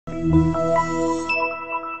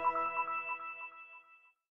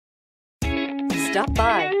Stop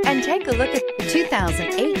by and take a look at the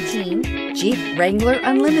 2018 Jeep Wrangler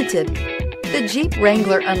Unlimited. The Jeep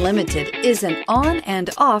Wrangler Unlimited is an on-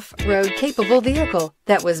 and off-road capable vehicle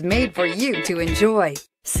that was made for you to enjoy.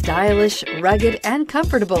 Stylish, rugged, and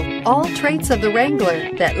comfortable, all traits of the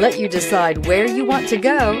Wrangler that let you decide where you want to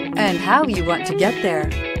go and how you want to get there,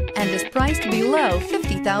 and is priced below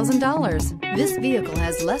 $50,000. This vehicle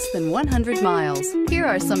has less than 100 miles. Here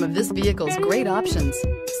are some of this vehicle's great options: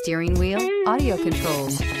 steering wheel audio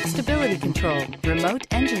controls, stability control, remote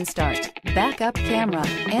engine start, backup camera,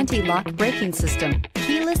 anti-lock braking system,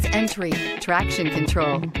 keyless entry, traction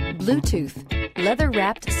control, Bluetooth,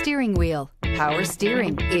 leather-wrapped steering wheel, power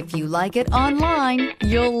steering. If you like it online,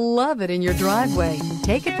 you'll love it in your driveway.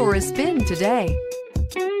 Take it for a spin today.